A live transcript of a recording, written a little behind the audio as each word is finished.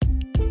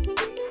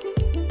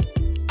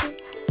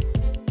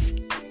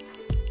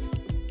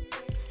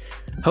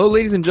Hello,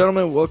 ladies and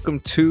gentlemen. Welcome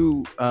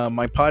to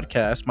my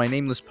podcast, my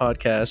nameless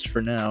podcast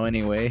for now,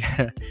 anyway.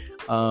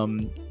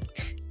 um,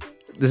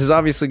 this is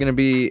obviously going to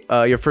be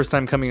your first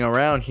time coming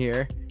around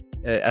here,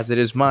 as it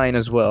is mine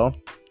as well.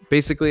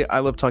 Basically, I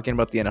love talking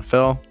about the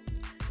NFL.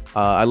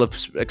 I love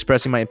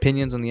expressing my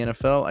opinions on the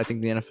NFL. I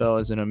think the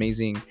NFL is an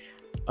amazing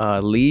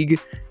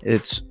league.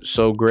 It's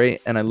so great,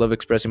 and I love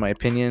expressing my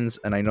opinions,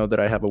 and I know that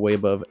I have a way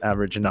above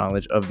average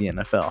knowledge of the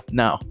NFL.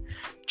 Now,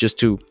 just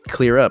to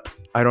clear up,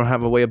 I don't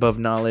have a way above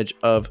knowledge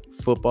of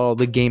football,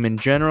 the game in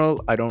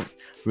general. I don't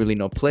really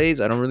know plays.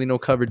 I don't really know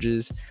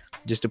coverages,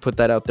 just to put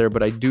that out there,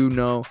 but I do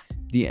know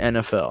the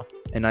NFL,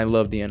 and I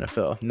love the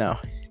NFL. Now,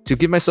 to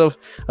give myself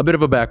a bit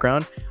of a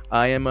background,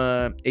 I am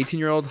a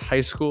 18-year-old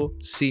high school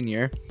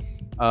senior.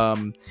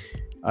 I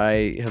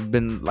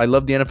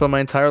love the NFL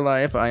my entire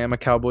life. I am a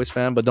Cowboys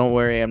fan, but don't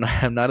worry,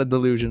 I'm not a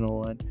delusional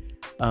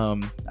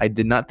one. I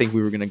did not think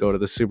we were going to go to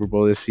the Super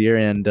Bowl this year,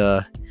 and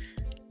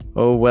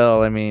oh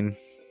well, I mean,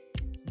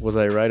 was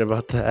I right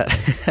about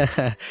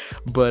that?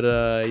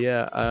 But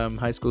yeah,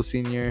 high school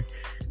senior.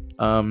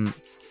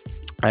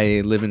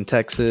 I live in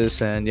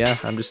Texas, and yeah,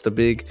 I'm just a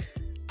big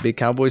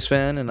Cowboys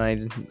fan, and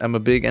I'm a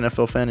big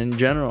NFL fan in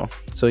general.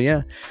 So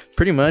yeah,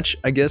 pretty much,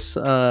 I guess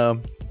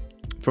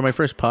for my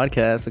first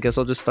podcast, I guess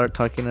I'll just start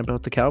talking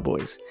about the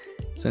Cowboys,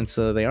 since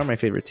they are my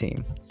favorite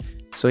team.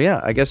 So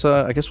yeah, I guess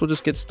we'll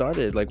just get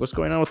started. Like, what's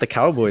going on with the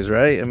Cowboys,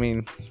 right? I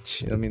mean,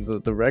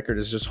 the record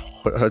is just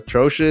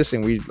atrocious,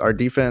 and our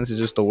defense is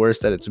just the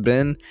worst that it's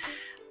been.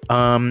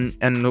 And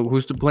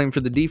who's to blame for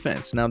the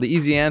defense? Now, the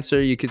easy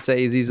answer you could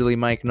say is easily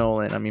Mike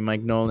Nolan. I mean,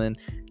 Mike Nolan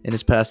in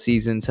his past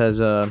seasons has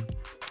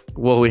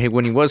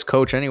when he was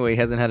coach anyway, he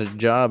hasn't had a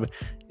job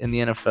in the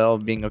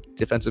NFL being a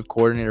defensive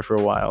coordinator for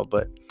a while,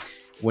 but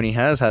when he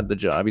has had the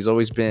job, he's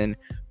always been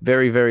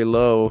very, very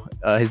low.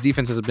 His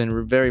defense has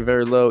been very,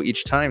 very low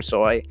each time.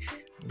 So I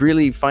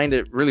really find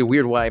it really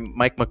weird why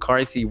Mike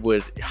McCarthy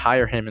would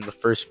hire him in the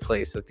first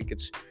place. I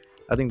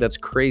think that's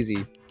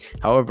crazy.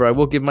 However, I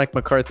will give Mike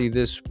McCarthy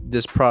this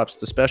props.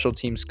 The special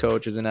teams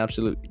coach is an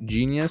absolute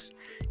genius.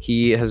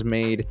 He has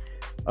made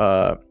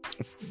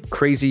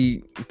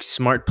crazy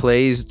smart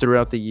plays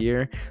throughout the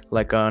year.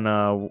 Like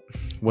on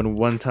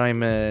one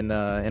time in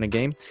a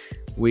game,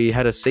 we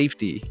had a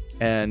safety,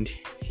 and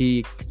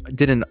he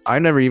didn't.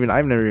 I've never even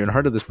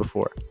heard of this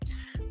before.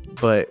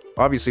 But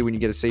obviously, when you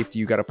get a safety,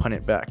 you got to punt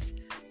it back.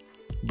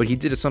 But he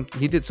did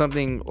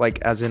something like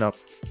as in a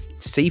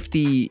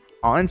safety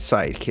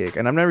onside kick,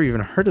 and I've never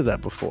even heard of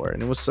that before,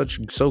 and it was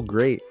so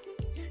great.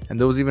 And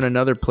there was even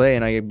another play,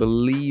 and I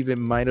believe it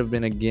might have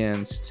been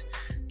against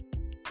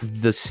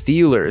the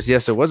Steelers.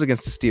 Yes, it was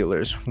against the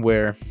Steelers,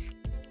 where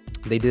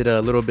they did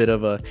a little bit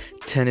of a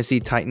Tennessee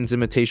Titans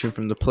imitation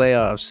from the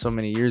playoffs so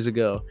many years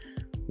ago,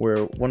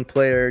 where one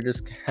player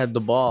just had the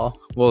ball.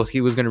 Well,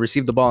 he was going to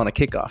receive the ball on a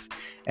kickoff,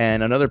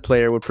 and another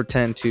player would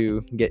pretend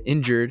to get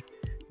injured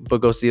but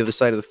goes to the other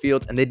side of the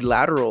field, and they'd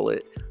lateral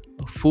it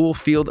full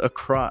field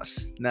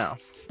across. Now,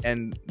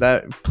 and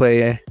that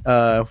play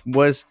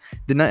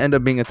did not end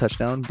up being a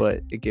touchdown,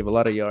 but it gave a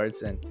lot of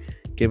yards and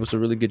gave us a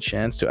really good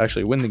chance to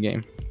actually win the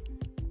game,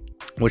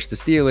 which the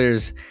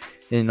Steelers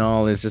in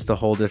all is just a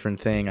whole different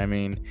thing. I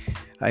mean,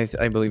 I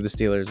believe the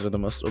Steelers are the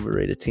most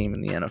overrated team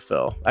in the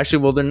NFL. Actually,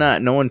 well, they're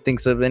not. No one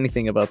thinks of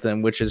anything about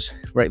them, which is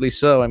rightly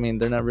so. I mean,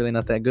 they're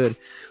not that good.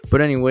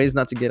 But anyways,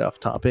 not to get off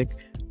topic,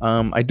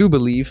 I do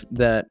believe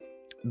that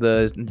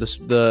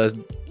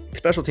the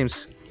special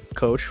teams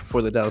coach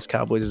for the Dallas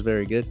Cowboys is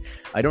very good.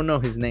 I don't know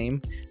his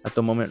name at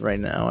the moment right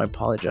now. I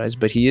apologize,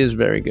 but he is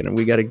very good, and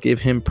we got to give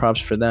him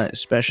props for that,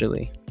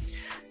 especially.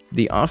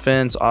 The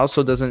offense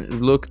also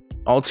doesn't look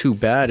all too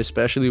bad,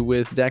 especially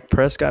with Dak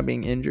Prescott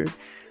being injured.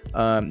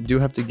 Do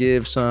have to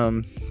give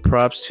some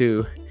props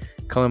to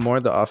Kellen Moore,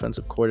 the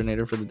offensive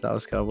coordinator for the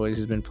Dallas Cowboys.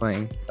 He's been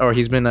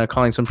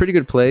calling some pretty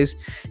good plays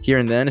here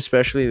and then,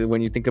 especially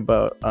when you think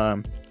about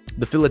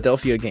the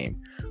Philadelphia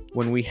game,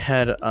 when we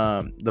had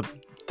the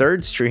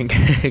third string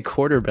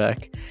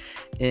quarterback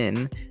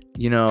in.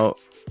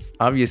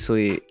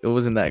 Obviously he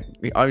wasn't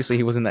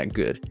that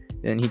good,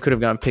 and he could have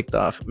gotten picked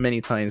off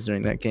many times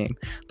during that game.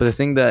 But the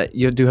thing that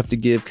you do have to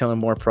give Kellen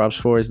Moore props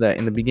for is that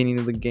in the beginning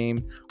of the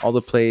game, all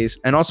the plays,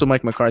 and also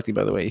Mike McCarthy,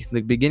 by the way,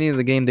 the beginning of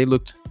the game,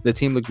 the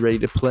team looked ready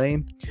to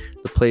play.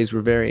 The plays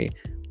were very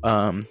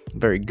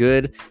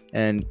good,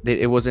 and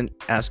it wasn't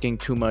asking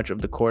too much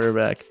of the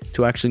quarterback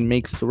to actually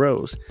make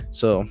throws.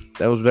 So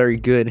that was very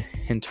good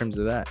in terms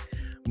of that.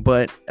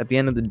 But at the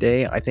end of the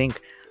day, I think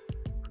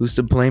who's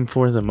to blame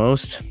for the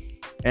most?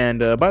 And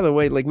by the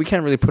way, like, we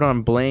can't really put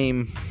on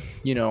blame,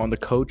 on the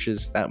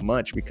coaches that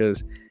much,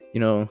 because,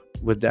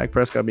 with Dak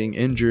Prescott being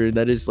injured,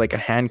 that is like a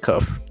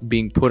handcuff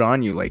being put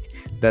on you. Like,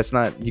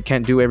 you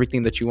can't do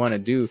everything that you want to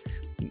do.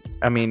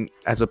 I mean,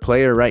 as a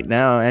player right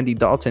now, Andy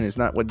Dalton is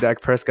not what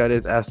Dak Prescott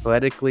is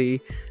athletically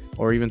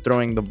or even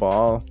throwing the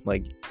ball.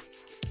 Like,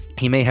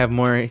 he may have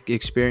more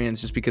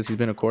experience just because he's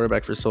been a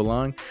quarterback for so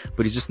long,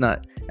 but he's just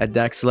not at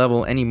Dak's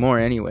level anymore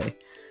anyway.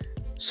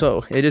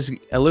 So it is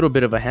a little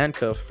bit of a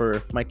handcuff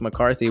for Mike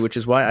McCarthy, which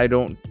is why I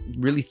don't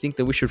really think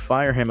that we should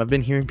fire him. I've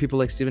been hearing people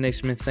like Stephen A.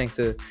 Smith saying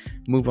to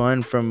move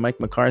on from Mike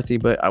McCarthy,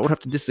 but I would have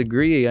to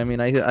disagree. I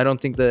mean, I don't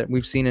think that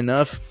we've seen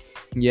enough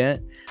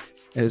yet.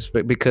 It's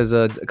because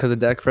of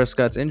Dak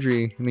Prescott's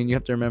injury. I mean, you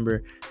have to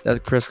remember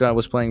Dak Prescott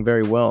was playing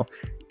very well,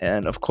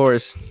 and of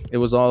course, it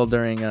was all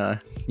during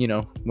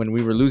when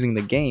we were losing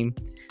the game,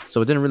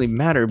 so it didn't really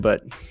matter.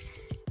 But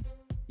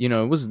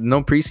it was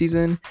no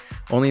preseason,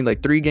 only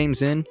like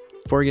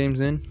 4 games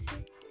in.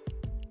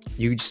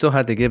 You still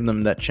had to give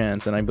them that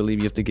chance, and I believe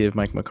you have to give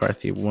Mike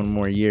McCarthy one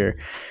more year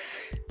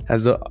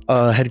as the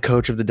head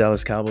coach of the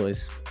Dallas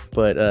Cowboys.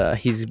 But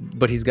he's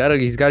got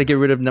to get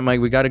rid of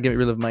Mike. We got to get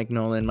rid of Mike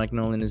Nolan. Mike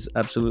Nolan is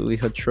absolutely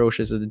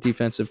atrocious as the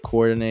defensive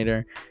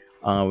coordinator.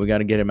 We got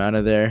to get him out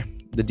of there.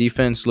 The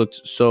defense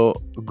looked so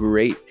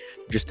great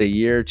just a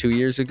year, 2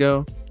 years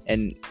ago,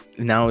 and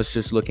now it's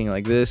just looking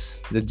like this.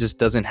 It just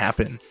doesn't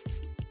happen.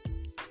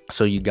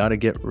 So you got to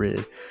get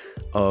rid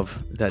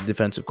of that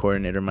defensive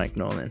coordinator, Mike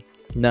Nolan.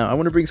 Now, I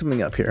want to bring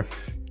something up here.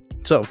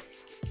 So,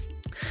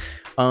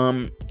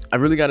 I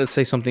really got to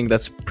say something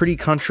that's pretty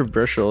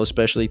controversial,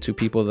 especially to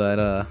people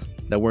that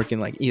work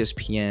in like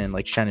ESPN,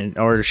 like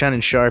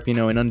Shannon Sharp,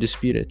 and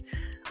Undisputed.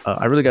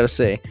 I really got to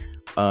say,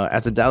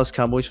 as a Dallas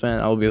Cowboys fan,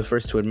 I will be the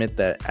first to admit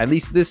that, at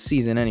least this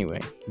season anyway,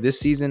 this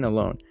season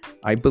alone,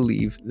 I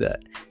believe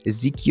that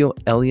Ezekiel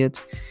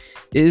Elliott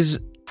is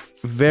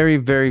very,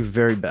 very,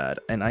 very bad.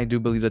 And I do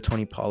believe that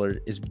Tony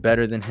Pollard is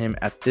better than him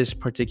at this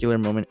particular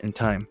moment in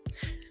time.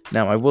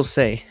 Now, I will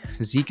say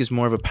Zeke is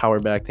more of a power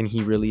back than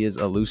he really is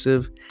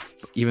elusive,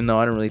 even though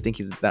I don't really think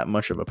he's that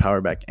much of a power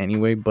back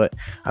anyway, but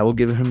I will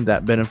give him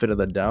that benefit of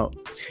the doubt.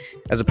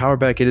 As a power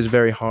back, it is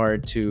very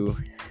hard to,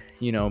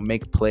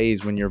 make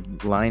plays when your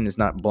line is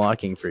not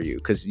blocking for you,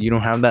 because you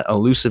don't have that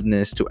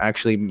elusiveness to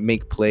actually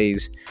make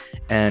plays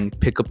and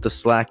pick up the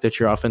slack that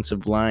your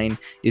offensive line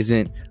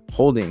isn't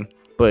holding.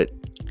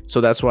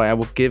 So that's why I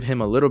will give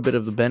him a little bit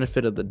of the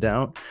benefit of the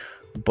doubt.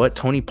 But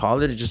Tony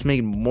Pollard just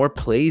made more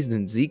plays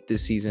than Zeke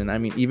this season. I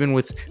mean, even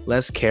with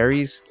less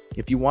carries,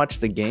 if you watch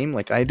the game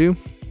like I do,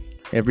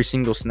 every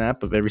single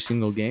snap of every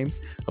single game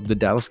of the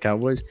Dallas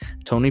Cowboys,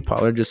 Tony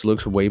Pollard just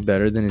looks way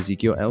better than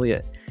Ezekiel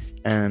Elliott.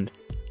 And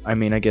I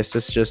mean, I guess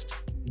that's just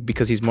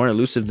because he's more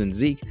elusive than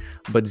Zeke.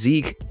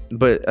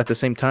 But at the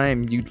same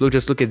time,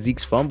 just look at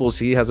Zeke's fumbles.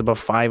 He has about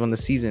 5 on the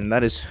season.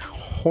 That is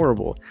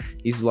horrible.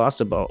 He's lost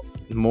about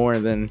more.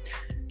 I'm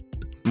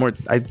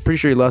pretty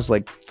sure he lost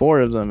like 4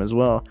 of them as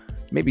well.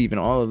 Maybe even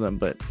all of them,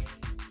 but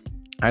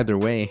either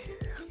way,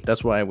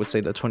 that's why I would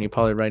say that Tony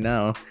Pollard right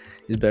now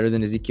is better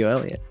than Ezekiel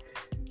Elliott,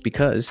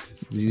 because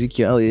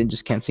Ezekiel Elliott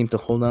just can't seem to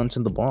hold on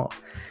to the ball.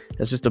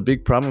 That's just a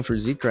big problem for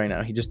Zeke right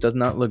now. He just does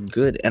not look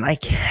good, and I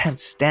can't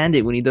stand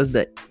it when he does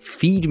that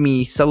feed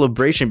me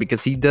celebration,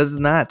 because he does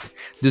not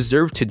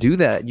deserve to do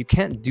that. You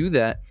can't do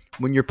that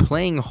when you're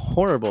playing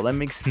horrible. That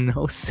makes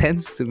no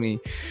sense to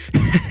me.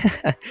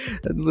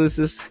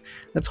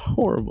 That's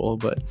horrible.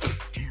 But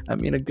I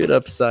mean, a good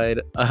upside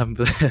of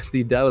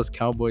the Dallas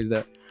Cowboys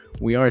that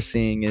we are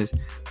seeing is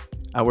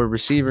our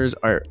receivers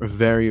are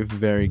very,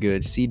 very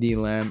good. CD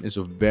Lamb is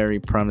a very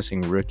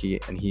promising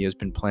rookie, and he has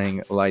been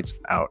playing lights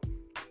out.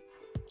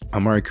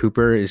 Amari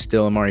Cooper is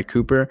still Amari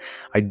Cooper.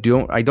 I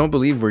don't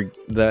believe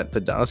that the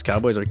Dallas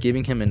Cowboys are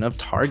giving him enough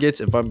targets,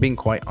 if I'm being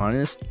quite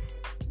honest.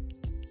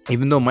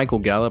 Even though Michael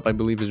Gallup, I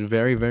believe, is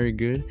very, very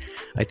good,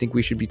 I think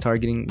we should be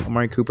targeting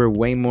Amari Cooper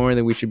way more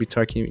than we should be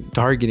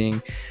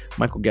targeting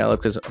Michael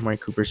Gallup, because Amari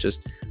Cooper is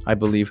just, I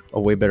believe, a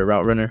way better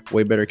route runner,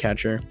 way better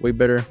catcher, way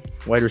better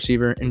wide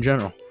receiver in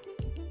general.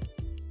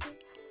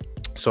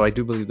 So I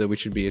do believe that we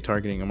should be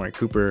targeting Amari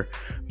Cooper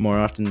more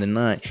often than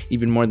not,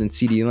 even more than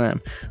CD Lamb.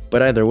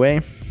 But either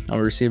way,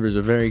 our receivers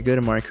are very good.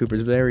 Amari Cooper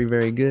is very,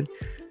 very good.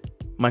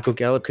 Michael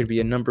Gallup could be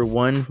a number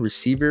 1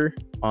 receiver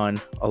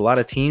on a lot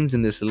of teams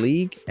in this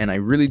league, and I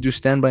really do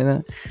stand by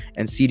that.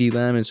 And CD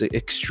Lamb is an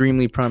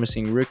extremely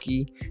promising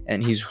rookie,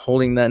 and he's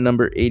holding that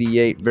number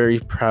 88 very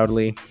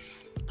proudly,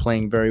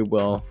 playing very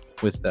well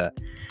with that.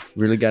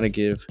 Really got to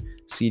give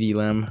CD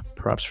Lamb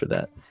props for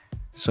that.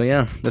 So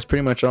yeah, that's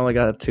pretty much all I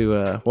got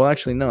to well,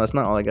 actually no, that's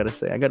not all I got to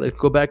say. I got to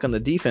go back on the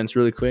defense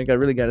really quick. I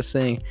really got to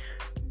say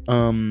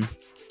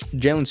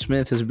Jalen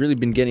Smith has really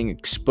been getting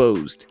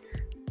exposed.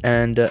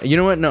 And you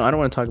know what? No, I don't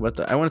want to talk about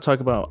that. I want to talk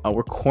about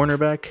our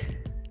cornerback,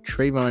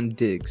 Trayvon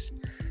Diggs.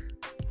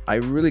 I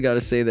really got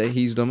to say that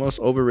he's the most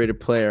overrated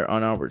player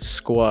on our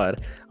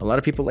squad. A lot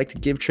of people like to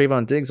give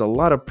Trayvon Diggs a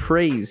lot of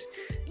praise.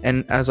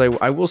 And as I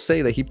will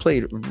say that he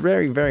played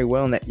very, very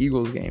well in that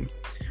Eagles game.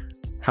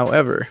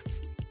 However,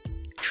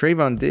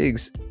 Trayvon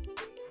Diggs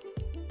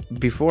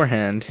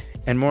beforehand,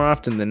 and more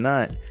often than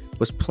not,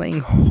 was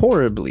playing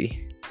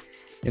horribly.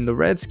 In the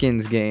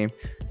Redskins game,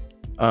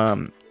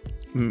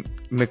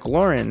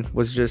 McLaurin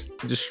was just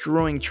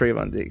destroying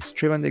Trayvon Diggs.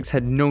 Trayvon Diggs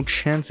had no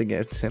chance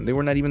against him. They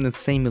were not even in the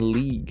same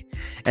league.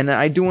 And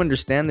I do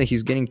understand that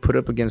he's getting put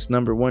up against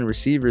number one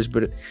receivers,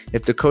 but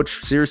if the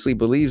coach seriously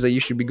believes that you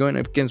should be going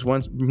up against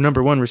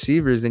number one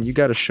receivers, then you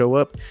got to show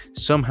up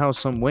somehow,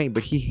 some way.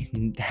 But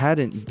he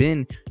hadn't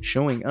been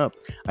showing up.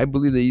 I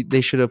believe that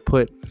they should have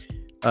put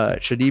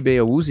Shadibe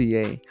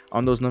Awuzie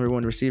on those number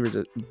one receivers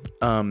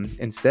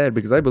instead,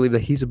 because I believe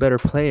that he's a better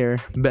player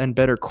and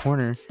better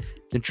corner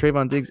than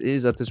Trayvon Diggs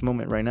is at this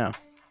moment right now.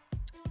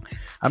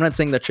 I'm not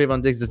saying that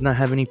Trayvon Diggs does not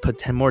have any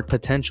more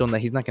potential and that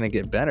he's not going to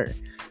get better.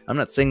 I'm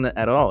not saying that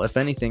at all. If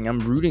anything, I'm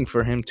rooting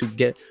for him to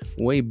get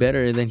way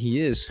better than he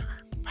is.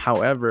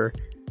 However,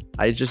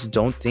 I just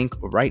don't think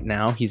right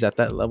now he's at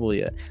that level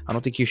yet. I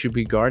don't think he should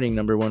be guarding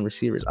number one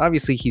receivers.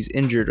 Obviously, he's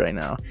injured right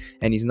now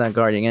and he's not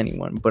guarding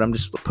anyone, but I'm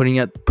just putting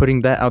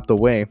that out the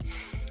way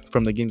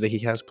from the games that he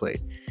has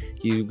played.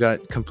 He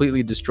got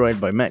completely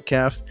destroyed by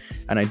Metcalf,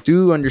 and I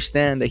do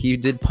understand that he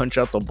did punch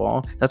out the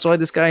ball. That's why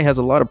this guy has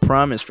a lot of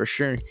promise for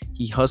sure.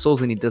 He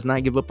hustles and he does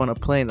not give up on a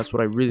play, and that's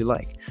what I really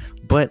like.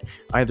 But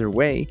either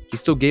way, he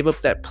still gave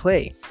up that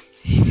play.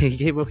 He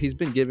gave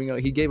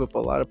up a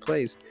lot of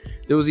plays.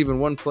 There was even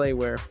one play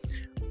where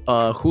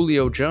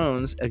Julio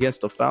Jones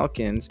against the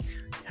Falcons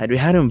had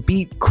him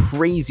beat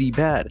crazy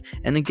bad.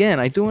 And again,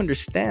 I do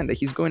understand that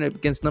he's going up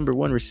against number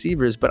one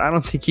receivers, but I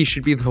don't think he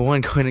should be the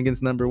one going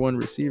against number one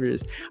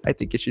receivers. I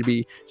think it should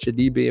be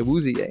Shadibe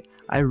Awuzie.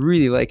 I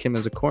really like him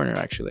as a corner,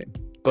 actually.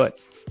 But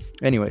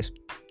anyways,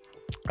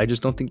 I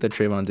just don't think that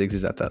Trayvon Diggs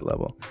is at that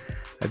level.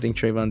 I think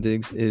Trayvon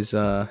Diggs is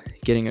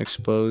getting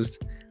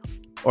exposed.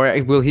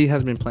 He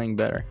has been playing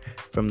better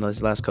from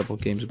those last couple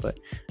of games, but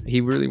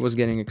he really was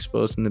getting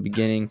exposed in the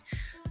beginning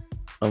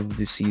of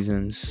the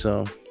season.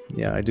 So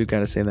yeah, I do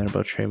gotta say that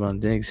about Trayvon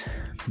Diggs.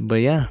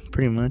 But yeah,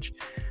 pretty much.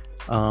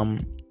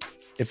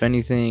 If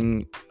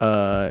anything,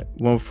 one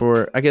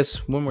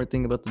more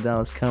thing about the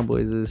Dallas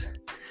Cowboys is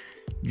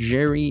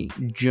Jerry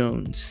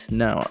Jones.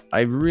 Now,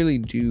 I really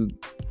do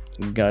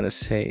gotta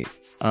say,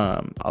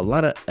 a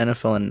lot of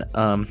NFL and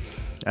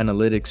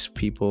analytics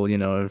people,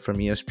 from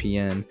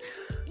ESPN,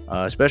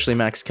 especially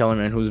Max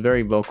Kellerman, who's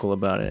very vocal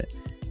about it,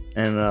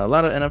 and a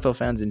lot of NFL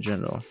fans in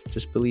general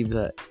just believe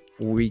that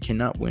we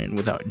cannot win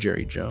without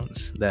Jerry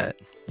Jones, that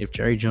if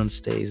Jerry Jones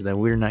stays, that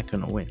we're not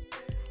going to win.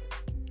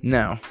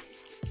 Now,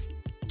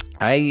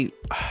 I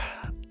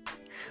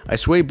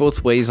sway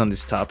both ways on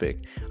this topic.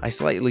 I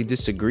slightly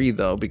disagree,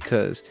 though,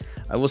 because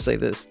I will say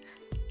this.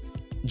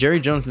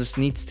 Jerry Jones just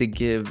needs to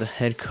give the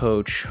head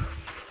coach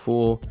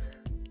full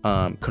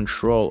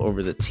control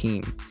over the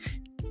team.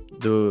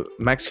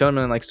 Max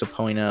Kellerman likes to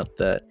point out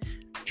that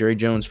Jerry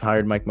Jones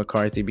hired Mike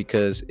McCarthy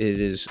because it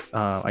is,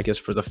 I guess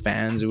for the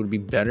fans, it would be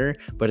better,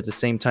 but at the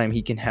same time,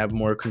 he can have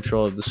more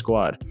control of the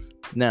squad.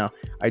 Now,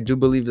 I do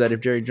believe that if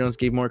Jerry Jones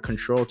gave more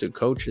control to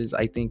coaches,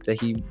 I think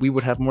that we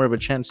would have more of a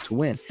chance to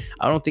win.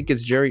 I don't think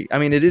it's Jerry. I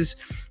mean, it is.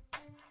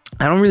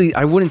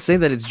 I wouldn't say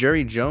that it's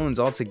Jerry Jones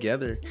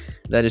altogether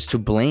that is to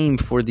blame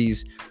for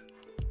these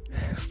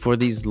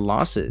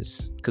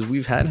losses, because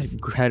we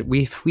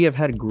have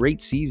had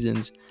great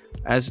seasons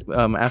as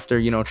after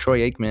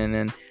Troy Aikman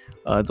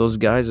and those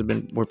guys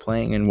were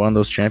playing and won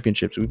those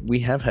championships. We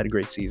have had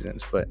great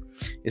seasons, but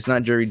it's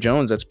not Jerry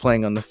Jones that's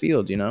playing on the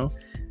field.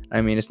 I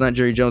mean, it's not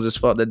Jerry Jones'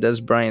 fault that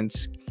Des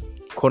Bryant's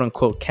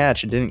quote-unquote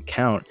catch didn't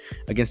count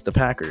against the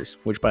Packers,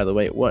 which by the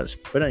way it was.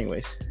 But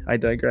anyways, I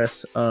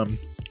digress.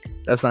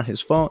 That's not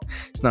his fault.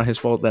 It's not his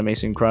fault that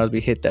Mason Crosby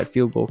hit that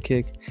field goal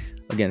kick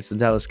against the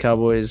Dallas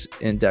Cowboys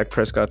in Dak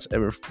Prescott's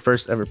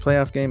first ever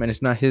playoff game, and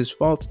it's not his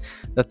fault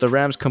that the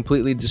Rams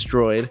completely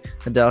destroyed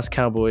the Dallas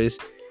Cowboys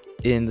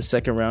in the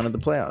second round of the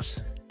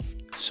playoffs.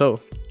 So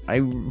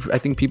I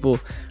think people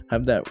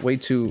have that way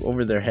too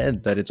over their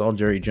heads that it's all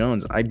Jerry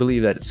Jones. I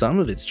believe that some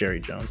of it's Jerry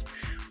Jones,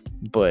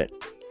 but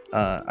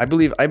I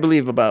believe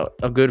about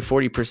a good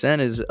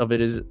 40% of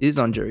it is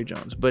on Jerry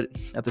Jones. But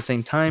at the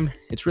same time,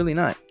 it's really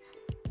not.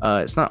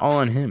 It's not all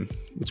on him.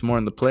 It's more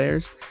on the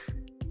players,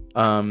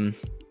 and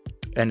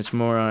it's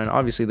more on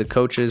obviously the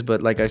coaches.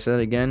 But like I said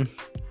again,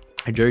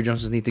 Jerry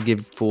Jones needs to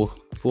give full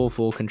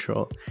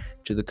control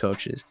to the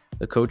coaches.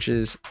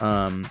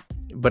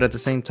 But at the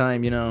same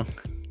time,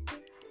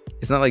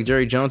 it's not like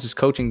Jerry Jones is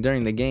coaching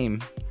during the game.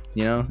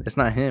 It's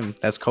not him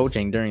that's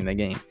coaching during the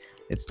game.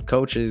 It's the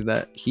coaches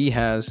that he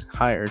has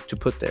hired to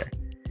put there.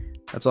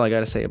 That's all I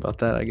got to say about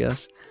that, I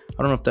guess.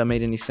 I don't know if that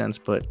made any sense,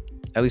 but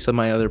at least all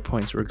my other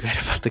points were good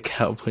about the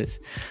Cowboys.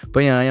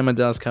 But yeah, I am a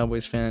Dallas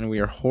Cowboys fan. We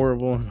are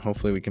horrible.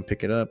 Hopefully we can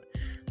pick it up.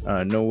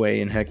 No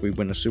way in heck we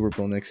win a Super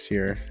Bowl next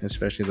year,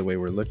 especially the way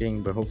we're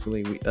looking. But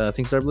hopefully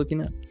things start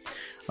looking up.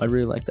 I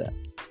really like that.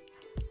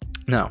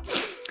 Now,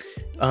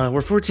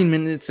 we're 14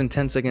 minutes and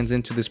 10 seconds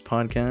into this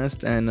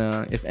podcast. And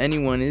if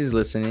anyone is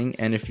listening,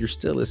 and if you're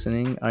still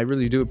listening, I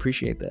really do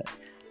appreciate that.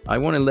 I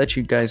want to let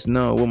you guys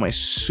know what my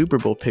Super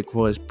Bowl pick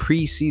was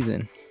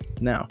preseason.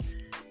 Now,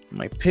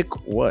 my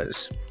pick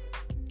was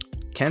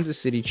Kansas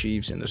City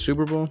Chiefs in the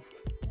Super Bowl,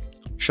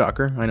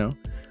 shocker, I know,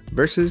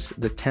 versus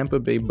the Tampa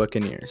Bay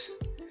Buccaneers.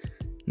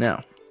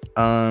 Now,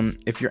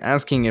 If you're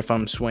asking if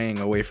I'm swaying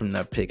away from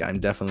that pick, I'm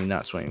definitely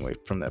not swaying away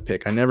from that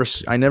pick. I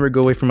never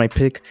go away from my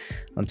pick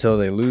until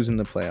they lose in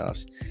the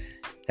playoffs,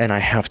 and I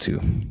have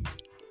to.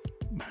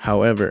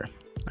 However,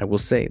 I will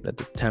say that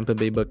the Tampa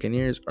Bay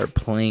Buccaneers are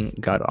playing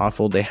god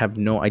awful. They have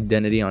no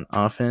identity on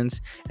offense,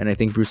 and I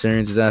think Bruce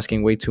Arians is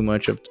asking way too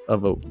much of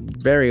a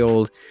very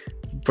old,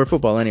 for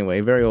football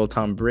anyway, very old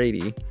Tom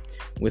Brady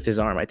with his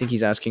arm. I think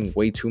he's asking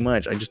way too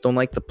much. I just don't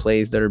like the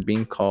plays that are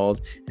being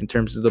called in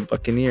terms of the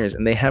Buccaneers,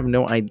 and they have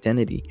no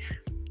identity.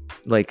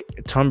 Like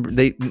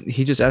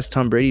he just asked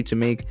Tom Brady to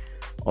make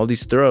all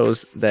these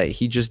throws that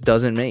he just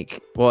doesn't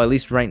make. Well, at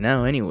least right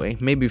now anyway.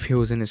 Maybe if he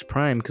was in his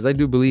prime, because I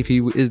do believe he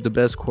is the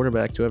best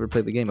quarterback to ever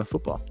play the game of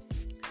football.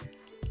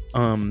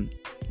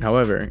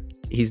 However,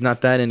 he's not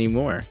that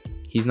anymore.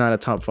 He's not a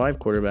top 5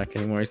 quarterback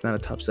anymore. He's not a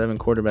top 7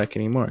 quarterback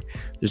anymore.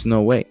 There's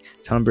no way.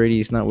 Tom Brady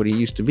is not what he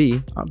used to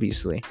be,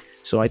 obviously.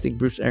 So I think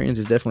Bruce Arians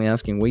is definitely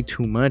asking way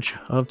too much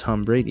of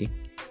Tom Brady.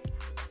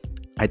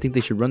 I think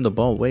they should run the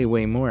ball way,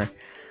 way more.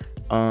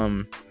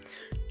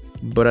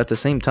 But at the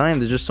same time,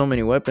 there's just so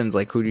many weapons.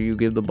 Like, who do you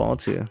give the ball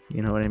to?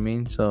 You know what I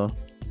mean? So,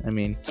 I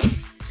mean,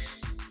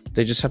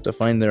 they just have to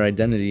find their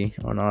identity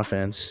on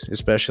offense,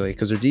 especially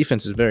because their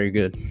defense is very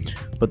good.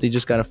 But they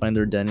just got to find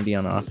their identity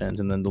on offense,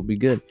 and then they'll be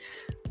good.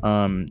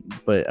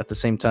 But at the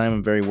same time,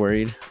 I'm very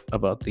worried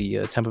about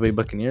the Tampa Bay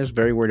Buccaneers.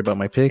 Very worried about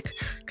my pick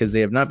because they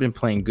have not been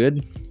playing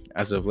good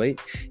as of late.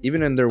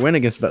 Even in their win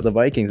against the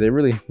Vikings, they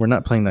really were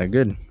not playing that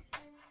good.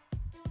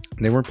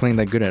 They weren't playing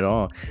that good at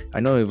all.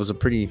 I know it was a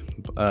pretty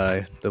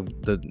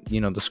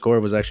the score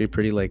was actually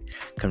pretty like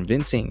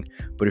convincing,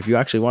 but if you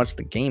actually watch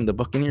the game, the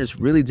Buccaneers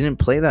really didn't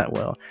play that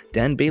well.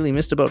 Dan Bailey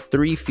missed about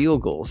 3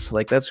 field goals.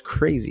 Like, that's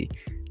crazy.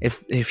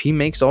 If he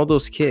makes all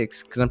those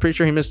kicks, because I'm pretty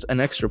sure he missed an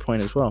extra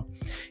point as well.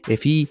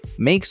 If he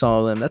makes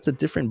all of them, that's a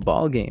different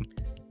ball game.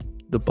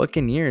 The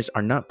Buccaneers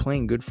are not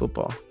playing good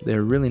football.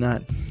 They're really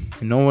not.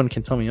 And no one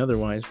can tell me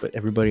otherwise, but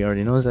everybody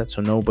already knows that,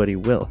 so nobody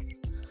will.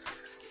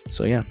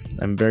 So yeah,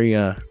 I'm very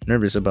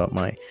nervous about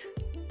my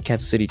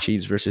Kansas City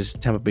Chiefs versus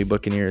Tampa Bay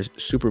Buccaneers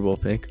Super Bowl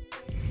pick.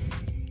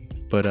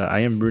 But I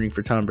am rooting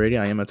for Tom Brady.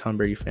 I am a Tom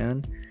Brady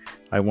fan.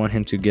 I want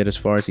him to get as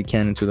far as he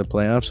can into the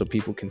playoffs so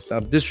people can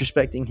stop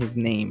disrespecting his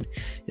name.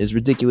 It's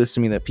ridiculous to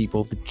me that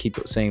people keep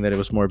saying that it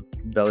was more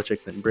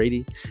Belichick than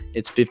Brady.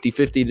 It's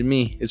 50-50 to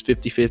me. It's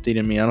 50-50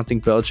 to me. I don't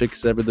think Belichick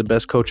is ever the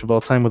best coach of all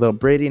time without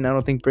Brady, and I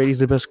don't think Brady's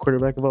the best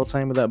quarterback of all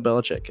time without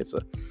Belichick. It's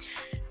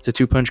a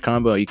two-punch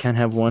combo. You can't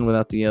have one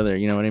without the other.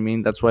 You know what I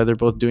mean? That's why they're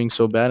both doing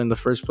so bad in the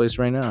first place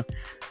right now.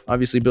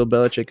 Obviously, Bill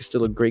Belichick is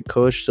still a great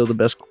coach, still the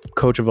best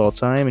coach of all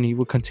time, and he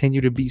will continue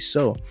to be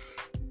so.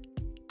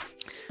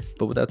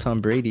 But without Tom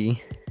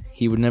Brady,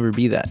 he would never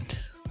be that.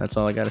 That's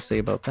all I got to say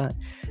about that.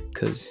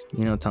 Because,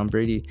 Tom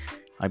Brady,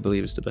 I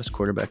believe, is the best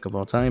quarterback of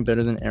all time,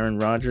 better than Aaron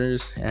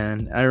Rodgers.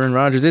 And Aaron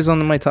Rodgers is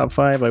on my top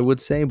 5, I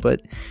would say,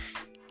 but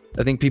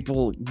I think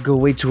people go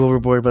way too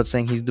overboard about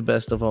saying he's the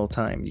best of all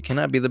time. You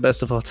cannot be the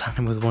best of all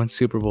time with 1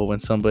 Super Bowl when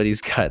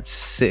somebody's got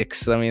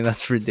 6. I mean,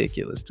 that's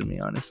ridiculous to me,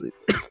 honestly.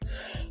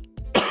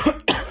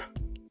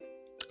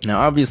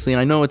 Now, obviously,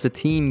 I know it's a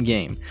team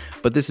game,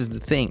 but this is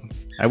the thing.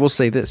 I will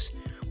say this.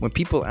 When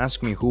people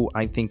ask me who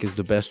I think is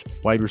the best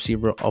wide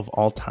receiver of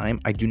all time,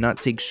 I do not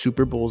take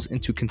Super Bowls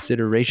into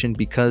consideration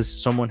because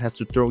someone has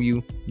to throw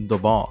you the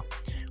ball.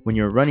 When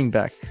you're a running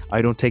back,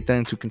 I don't take that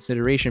into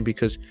consideration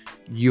because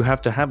you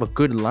have to have a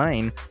good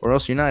line or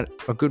else you're not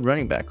a good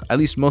running back, at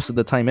least most of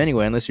the time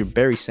anyway, unless you're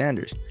Barry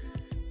Sanders.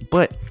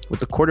 But with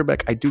the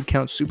quarterback, I do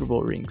count Super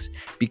Bowl rings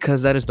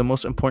because that is the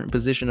most important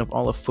position of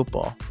all of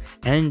football.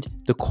 And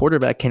the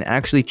quarterback can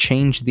actually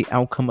change the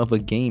outcome of a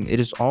game.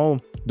 It is all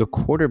the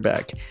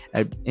quarterback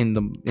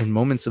in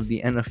moments of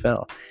the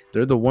NFL.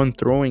 They're the one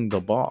throwing the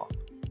ball,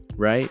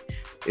 right?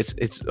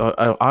 It's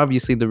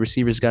obviously the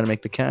receiver's got to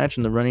make the catch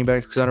and the running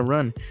back's got to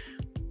run.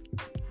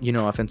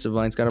 Offensive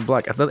line's got to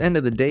block. At the end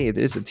of the day, it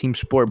is a team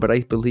sport, but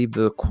I believe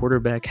the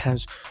quarterback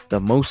has the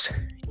most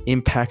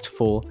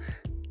impactful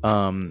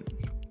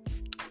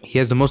he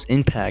has the most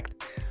impact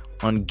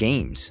on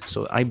games.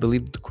 So I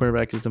believe the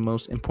quarterback is the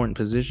most important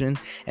position,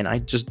 and I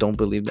just don't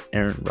believe that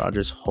Aaron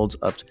Rodgers holds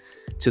up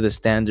to the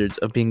standards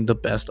of being the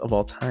best of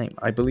all time.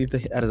 I believe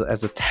that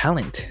as a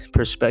talent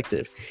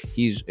perspective,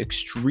 he's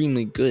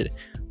extremely good,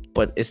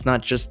 but it's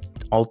not just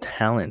all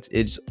talent.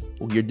 It's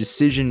your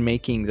decision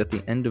makings at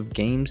the end of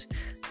games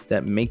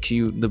that makes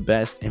you the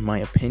best, in my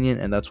opinion,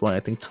 and that's why I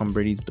think Tom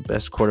Brady's the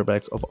best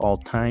quarterback of all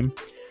time.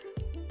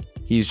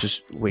 He's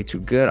just way too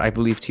good. I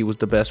believed he was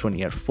the best when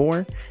he had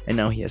 4, and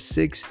now he has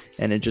 6,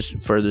 and it just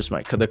furthers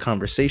the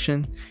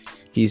conversation.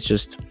 He's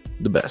just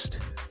the best.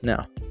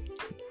 Now,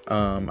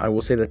 I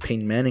will say that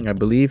Peyton Manning, I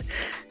believe,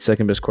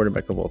 second best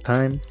quarterback of all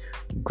time,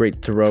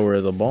 great thrower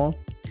of the ball,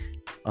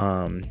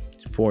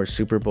 4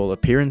 Super Bowl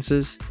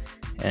appearances,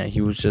 and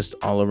he was just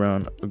all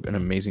around an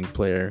amazing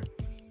player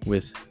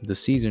with the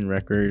season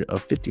record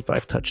of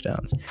 55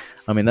 touchdowns.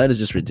 I mean, that is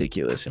just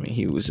ridiculous. I mean,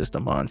 he was just a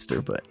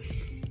monster, but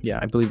yeah,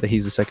 I believe that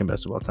he's the second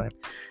best of all time.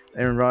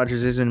 Aaron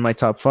Rodgers is in my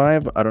top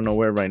 5. I don't know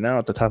where right now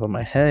at the top of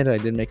my head. I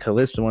did make a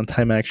list one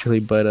time actually,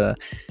 but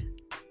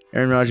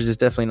Aaron Rodgers is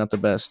definitely not the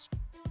best.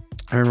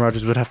 Aaron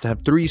Rodgers would have to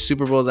have 3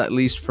 Super Bowls at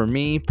least for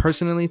me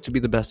personally to be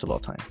the best of all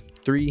time.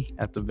 3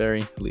 at the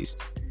very least.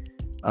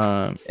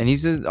 And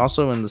he's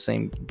also in the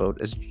same boat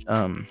as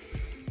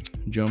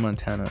Joe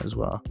Montana as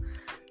well.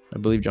 I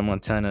believe Joe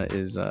Montana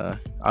is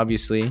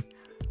obviously,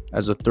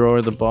 as a thrower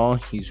of the ball,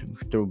 he's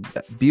threw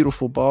that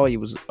beautiful ball. He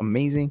was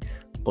amazing,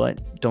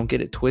 but don't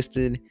get it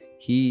twisted.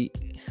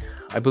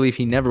 I believe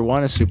he never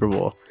won a Super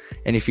Bowl,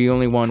 and if he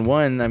only won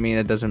one, I mean,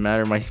 it doesn't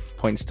matter. My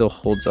point still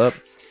holds up.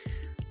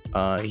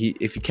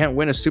 If you can't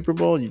win a Super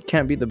Bowl, you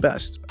can't be the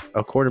best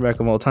a quarterback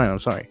of all time. I'm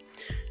sorry.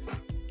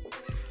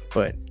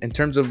 But in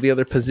terms of the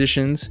other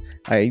positions,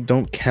 I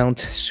don't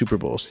count Super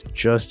Bowls.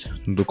 Just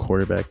the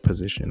quarterback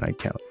position, I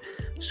count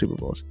Super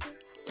Bowls.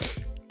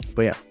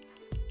 But yeah,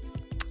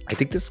 I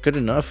think that's good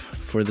enough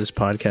for this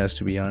podcast,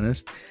 to be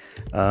honest.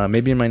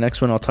 Maybe in my next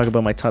one, I'll talk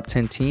about my top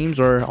 10 teams,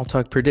 or I'll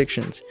talk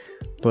predictions.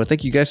 But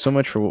thank you guys so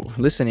much for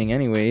listening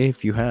anyway,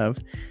 if you have.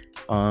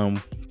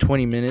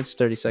 20 minutes,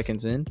 30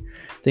 seconds in.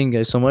 Thank you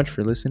guys so much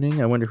for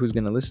listening. I wonder who's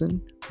going to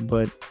listen.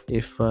 But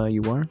if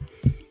you are,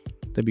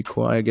 that'd be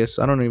cool. I guess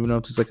I don't even know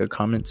if there's like a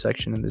comment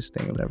section in this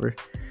thing or whatever.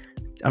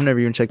 I've never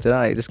even checked it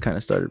out. I just kind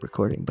of started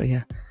recording. But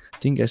yeah,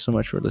 thank you guys so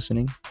much for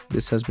listening.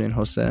 This has been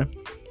Jose.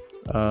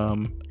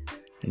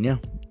 And yeah,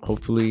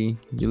 hopefully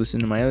you listen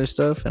to my other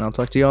stuff, and I'll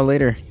talk to y'all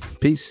later.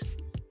 Peace.